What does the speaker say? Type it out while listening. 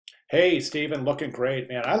Hey, Stephen, looking great,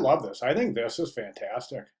 man. I love this. I think this is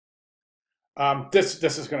fantastic.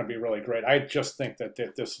 This is going to be really great. I just think that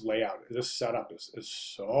this layout, this setup is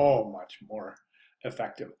so much more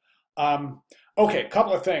effective. Um, okay,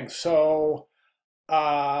 couple of things. So,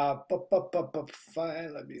 fine.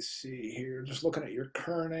 Let me see here. Just looking at your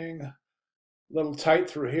kerning, a little tight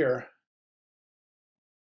through here.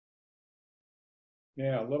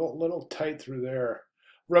 Yeah, a little tight through there.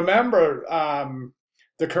 Remember,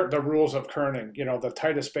 the rules of kerning. You know, the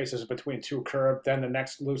tightest space is between two curved. Then the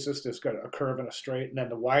next loosest is got a curve and a straight, and then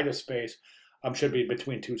the widest space should be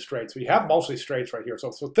between two straights. So you have mostly straights right here.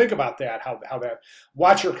 So think about that. How that.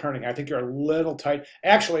 Watch your kerning. I think you're a little tight.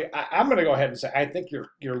 Actually, I'm going to go ahead and say I think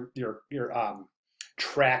your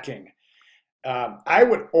tracking. I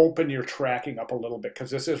would open your tracking up a little bit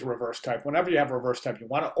because this is reverse type. Whenever you have reverse type, you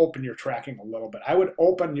want to open your tracking a little bit. I would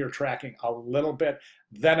open your tracking a little bit,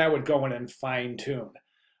 then I would go in and fine tune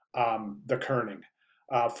the kerning.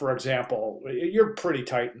 For example, you're pretty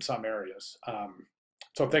tight in some areas.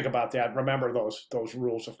 So think about that. Remember those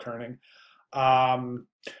rules of kerning. Um,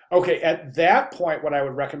 okay, at that point, what I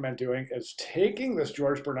would recommend doing is taking this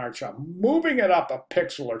George Bernard Shaw, moving it up a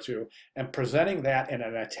pixel or two, and presenting that in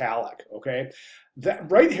an italic. Okay,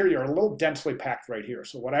 that right here, you're a little densely packed right here.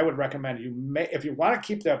 So what I would recommend you may, if you want to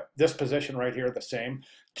keep this position right here the same,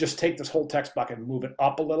 just take this whole text block and move it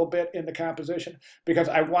up a little bit in the composition because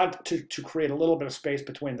I want to create a little bit of space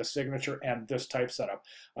between the signature and this type setup.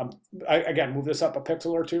 Again, move this up a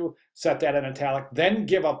pixel or two, set that in italic, then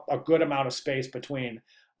give up a good amount of space between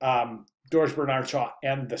George Bernard Shaw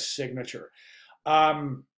and the signature.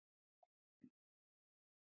 Um,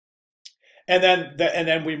 and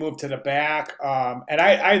then we move to the back, and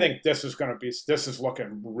I think this is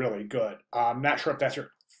looking really good. I'm not sure if that's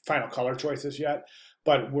your final color choices yet,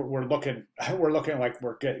 but we're looking we're looking like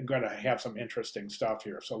we're going to have some interesting stuff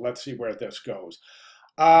here. So let's see where this goes.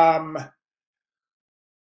 Um,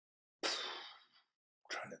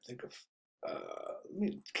 Trying to think of, let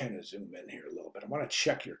me kind of zoom in here a little bit. I want to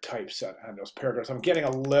check your typeset on those paragraphs. I'm getting a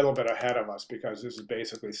little bit ahead of us because this is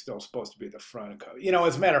basically still supposed to be the front cover. You know,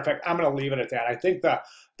 as a matter of fact, I'm going to leave it at that. I think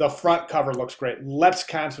the front cover looks great. Let's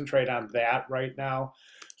concentrate on that right now.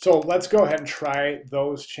 So let's go ahead and try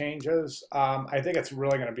those changes. I think it's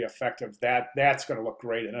really going to be effective. That's going to look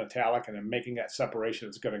great in italic, and then making that separation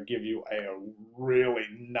is going to give you a really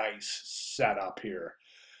nice setup here.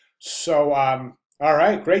 So, all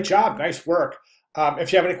right, great job. Nice work.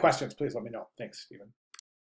 If you have any questions, please let me know. Thanks, Stephen.